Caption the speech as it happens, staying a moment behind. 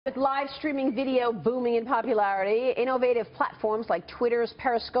With live streaming video booming in popularity, innovative platforms like Twitter's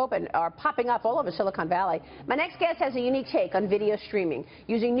Periscope are popping up all over Silicon Valley. My next guest has a unique take on video streaming,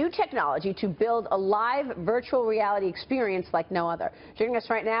 using new technology to build a live virtual reality experience like no other. Joining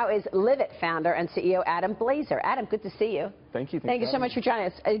us right now is Livit founder and CEO Adam Blazer. Adam, good to see you. Thank you. Thank you so much for joining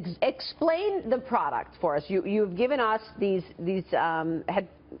us. Explain the product for us. You've given us these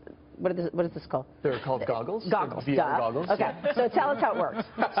what is this called? They're called goggles. Goggles. VR goggles. Okay, yeah. So tell us how it works.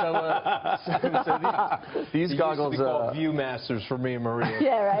 These goggles used to be called Viewmasters for me and Maria.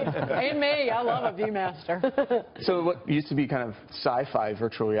 Yeah, right. And me, I love a Viewmaster. So what used to be kind of sci-fi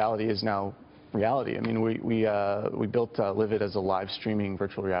virtual reality is now reality. I mean, we built Liveit as a live streaming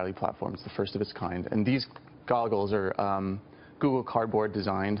virtual reality platform. It's the first of its kind, and these goggles are Google Cardboard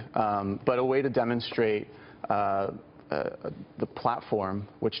designed, but a way to demonstrate the platform,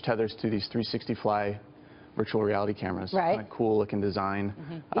 which tethers to these 360 fly virtual reality cameras. Right. Kind of cool looking design.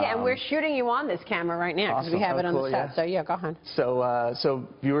 Mm-hmm. Yeah, and we're shooting you on this camera right now because awesome. we have it on Cool, the set. yeah. So yeah, go ahead. So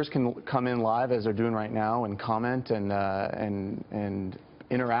viewers can come in live as they're doing right now and comment and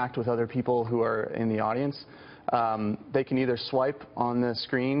interact with other people who are in the audience. They can either swipe on the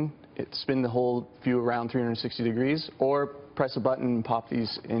screen, spin the whole view around 360 degrees, or press a button and pop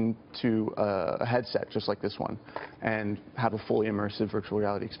these into a headset just like this one and have a fully immersive virtual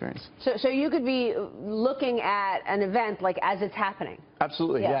reality experience. So you could be looking at an event like as it's happening.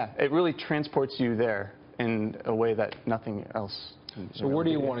 Absolutely, yeah. It really transports you there in a way that nothing else can. So where do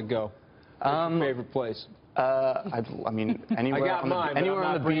you want to go? What's your favorite place? I mean, anywhere I got mine, anywhere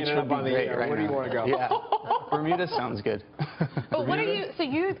on the beach would be great right Where do you now. want to go? Yeah, Bermuda sounds good. But what are you, so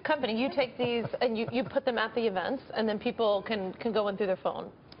you take these and you put them at the events and then people can go in through their phone?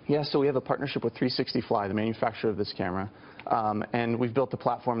 Yeah, so we have a partnership with 360 Fly, the manufacturer of this camera, and we've built the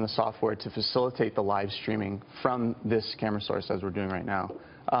platform and the software to facilitate the live streaming from this camera source as we're doing right now.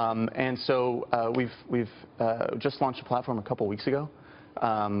 And so we've just launched a platform a couple weeks ago.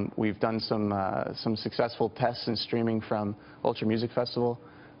 We've done some successful tests and streaming from Ultra Music Festival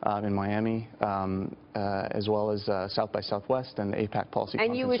in Miami, as well as South by Southwest and the APAC Policy Conference.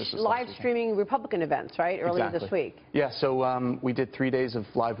 And you were live streaming Republican events, right, earlier Exactly. this week? Yeah, so we did 3 days of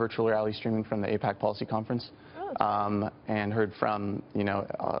live virtual reality streaming from the APAC Policy Conference, and heard from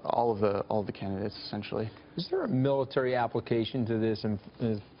all of the candidates essentially. Is there a military application to this in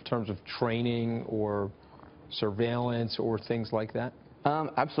terms of training or surveillance or things like that?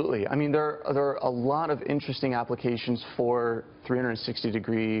 Absolutely. I mean, there are a lot of interesting applications for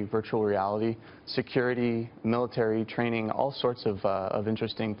 360-degree virtual reality, security, military training, all sorts of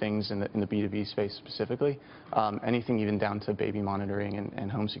interesting things in the B2B space specifically. Anything even down to baby monitoring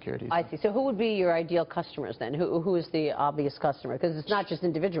and home security. I see. So who would be your ideal customers then? Who is the obvious customer? Because it's not just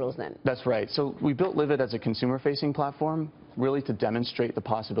individuals then. That's right. So we built Liveit as a consumer-facing platform, really to demonstrate the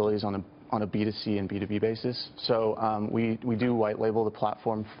possibilities on a B2C and B2B basis. So we do white label the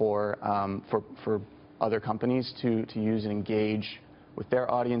platform for other companies to use and engage with their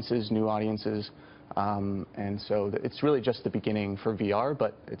audiences, new audiences. And so it's really just the beginning for VR,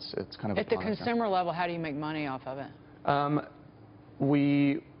 but it's kind of at the consumer level. How do you make money off of it?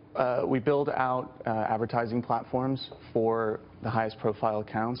 We build out advertising platforms for the highest profile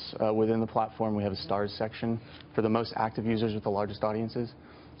accounts. Within the platform, we have a stars section for the most active users with the largest audiences.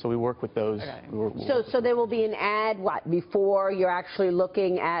 So we work with those. Okay. So there will be an ad, before you're actually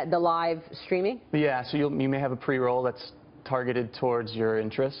looking at the live streaming? Yeah, so you may have a pre-roll that's targeted towards your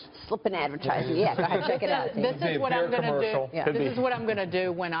interests. Slip an advertising. Yeah, go ahead, check it out. This is what I'm going to do. Yeah. This is what I'm going to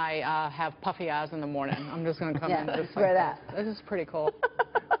do when I have puffy eyes in the morning. I'm just going to come in and just wear that. This is pretty cool.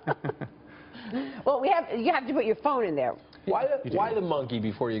 Well, you have to put your phone in there. Why the monkey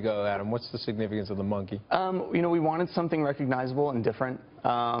before you go, Adam? What's the significance of the monkey? We wanted something recognizable and different,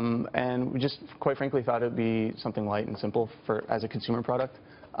 and we just, quite frankly, thought it'd be something light and simple as a consumer product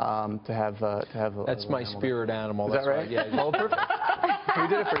to have. That's my spirit animal. Is that right? Yeah. Oh, perfect. We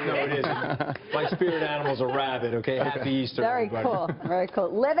did it for you. No, it isn't. My spirit animal's a rabbit. Okay. Happy Easter. Very everybody. cool. Very cool.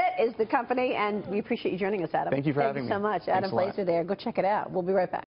 Livit is the company, and we appreciate you joining us, Adam. Thank you for having me. Thank you so much, Adam Blazer. There. Go check it out. We'll be right back.